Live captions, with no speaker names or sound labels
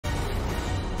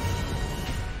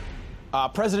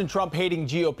President Trump hating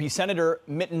GOP Senator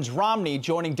Mitt Romney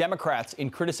joining Democrats in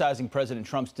criticizing President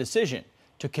Trump's decision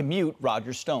to commute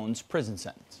Roger Stone's prison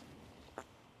sentence.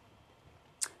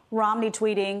 Romney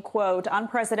tweeting, quote,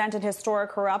 unprecedented historic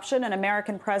corruption. An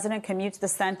American president commutes the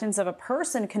sentence of a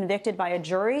person convicted by a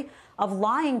jury of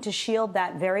lying to shield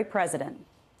that very president.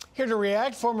 Here to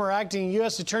react, former acting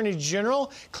U.S. Attorney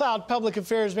General, Cloud Public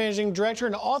Affairs Managing Director,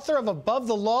 and author of Above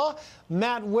the Law,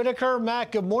 Matt Whitaker.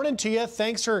 Matt, good morning to you.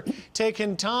 Thanks for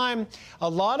taking time. A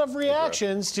lot of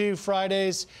reactions to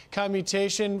Friday's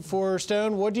commutation for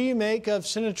Stone. What do you make of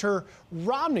Senator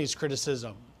Romney's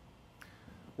criticism?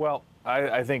 Well,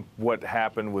 I think what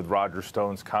happened with Roger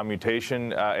Stone's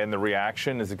commutation and the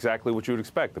reaction is exactly what you would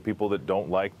expect. The people that don't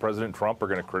like President Trump are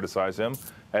going to criticize him,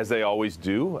 as they always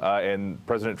do. And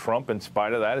President Trump, in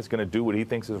spite of that, is going to do what he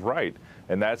thinks is right.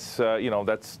 And that's,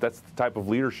 that's the type of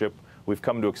leadership we've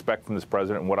come to expect from this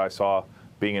president and what I saw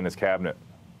being in his cabinet.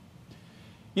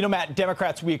 You know, Matt,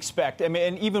 Democrats, we expect, I mean,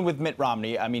 and even with Mitt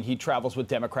Romney, I mean, he travels with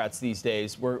Democrats these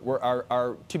days,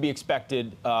 are to be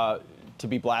expected to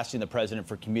be blasting the president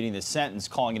for commuting this sentence,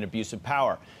 calling it abuse of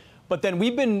power. But then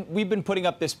we've been putting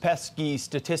up this pesky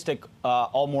statistic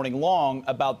all morning long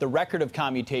about the record of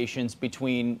commutations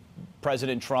between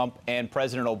President Trump and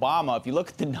President Obama. If you look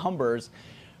at the numbers,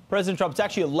 President Trump's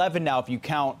actually 11 now if you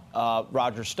count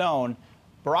Roger Stone.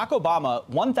 Barack Obama,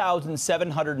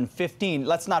 1,715.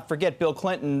 Let's not forget Bill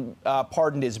Clinton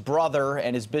pardoned his brother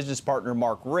and his business partner,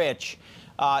 Mark Rich.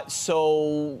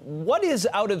 So what is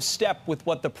out of step with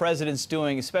what the president's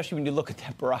doing, especially when you look at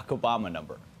that Barack Obama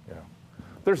number? Yeah.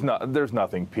 There's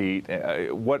nothing, Pete.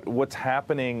 What's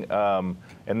happening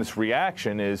in this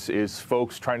reaction is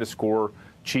folks trying to score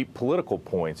cheap political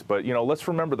points. But, you know, let's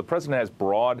remember the president has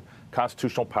broad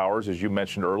constitutional powers, as you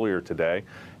mentioned earlier today.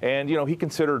 And, you know, he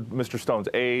considered Mr. Stone's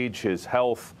age, his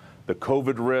health, the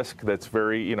COVID risk that's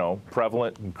very,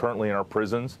 prevalent currently in our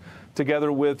prisons,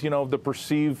 together with, the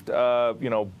perceived,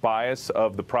 bias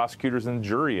of the prosecutors and the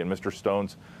jury in Mr.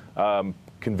 Stone's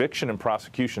conviction and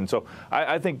prosecution. So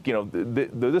I think,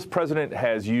 this president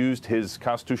has used his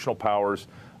constitutional powers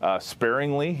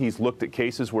sparingly. He's looked at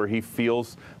cases where he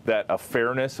feels that a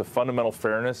fundamental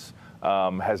fairness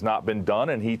has not been done,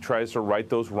 and he tries to right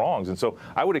those wrongs. And so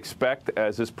I would expect,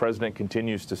 as this president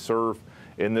continues to serve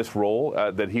in this role,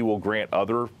 that he will grant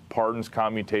other pardons,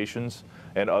 commutations,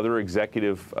 and other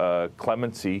executive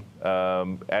clemency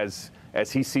as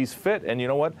he sees fit. And you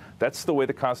know what? That's the way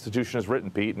the Constitution is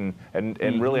written, Pete.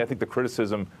 And really, I think the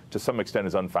criticism, to some extent,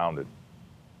 is unfounded.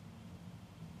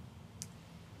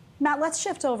 Matt, let's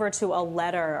shift over to a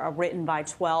letter written by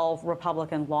 12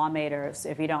 Republican lawmakers,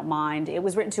 if you don't mind. It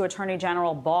was written to Attorney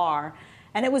General Barr,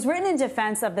 and it was written in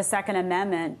defense of the Second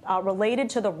Amendment related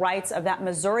to the rights of that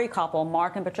Missouri couple,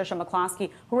 Mark and Patricia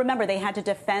McCloskey, who, remember, they had to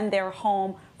defend their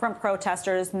home from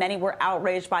protesters. Many were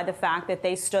outraged by the fact that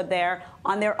they stood there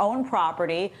on their own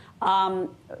property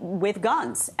with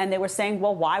guns. And they were saying,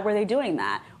 well, why were they doing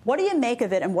that? What do you make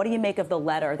of it, and what do you make of the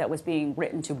letter that was being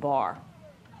written to Barr?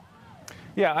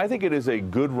 Yeah, I think it is a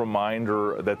good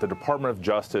reminder that the Department of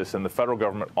Justice and the federal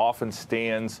government often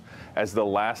stands as the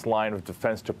last line of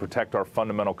defense to protect our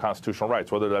fundamental constitutional rights,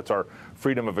 whether that's our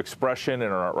freedom of expression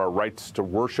and our rights to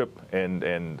worship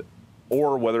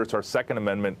or whether it's our Second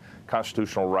Amendment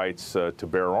constitutional rights to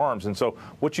bear arms. And so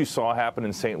what you saw happen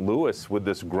in St. Louis with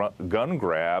this gun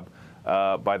grab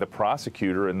by the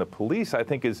prosecutor and the police, I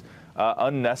think, is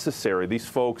unnecessary. These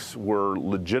folks were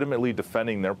legitimately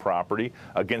defending their property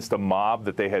against a mob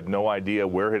that they had no idea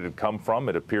where it had come from.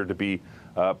 It appeared to be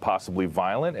possibly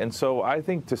violent. And so I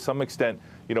think to some extent,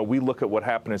 we look at what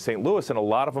happened in St. Louis, and a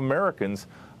lot of Americans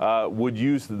would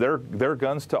use their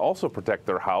guns to also protect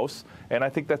their house. And I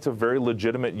think that's a very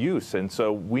legitimate use. And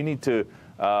so we need to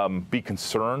be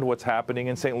concerned what's happening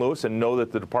in St. Louis and know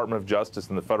that the Department of Justice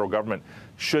and the federal government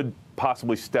should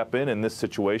possibly step in this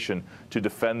situation to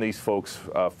defend these folks'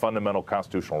 fundamental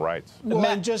constitutional rights. Well,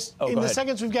 and just in the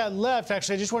seconds we've got left,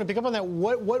 actually, I just want to pick up on that.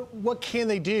 What can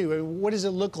they do? I mean, what does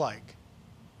it look like?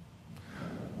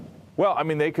 Well, I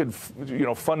mean, they could,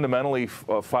 fundamentally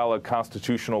file a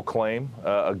constitutional claim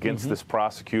against this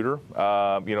prosecutor.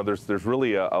 There's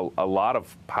really a lot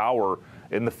of power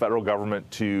in the federal government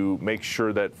to make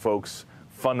sure that folks'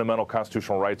 fundamental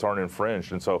constitutional rights aren't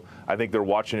infringed. And so I think they're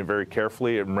watching it very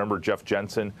carefully. And remember, Jeff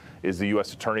Jensen is the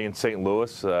U.S. attorney in St.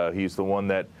 Louis. He's the one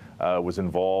that was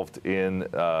involved in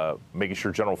making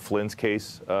sure General Flynn's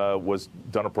case was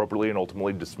done appropriately and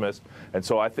ultimately dismissed. And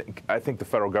so I think the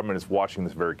federal government is watching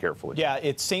this very carefully. Yeah,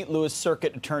 it's St. Louis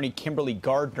Circuit Attorney Kimberly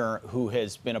Gardner who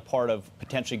has been a part of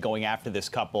potentially going after this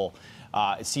couple,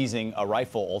 seizing a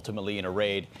rifle ultimately in a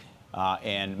raid.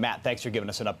 And Matt, thanks for giving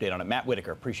us an update on it. Matt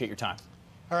Whitaker, appreciate your time.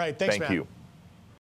 All right, thanks, Thank Matt. you.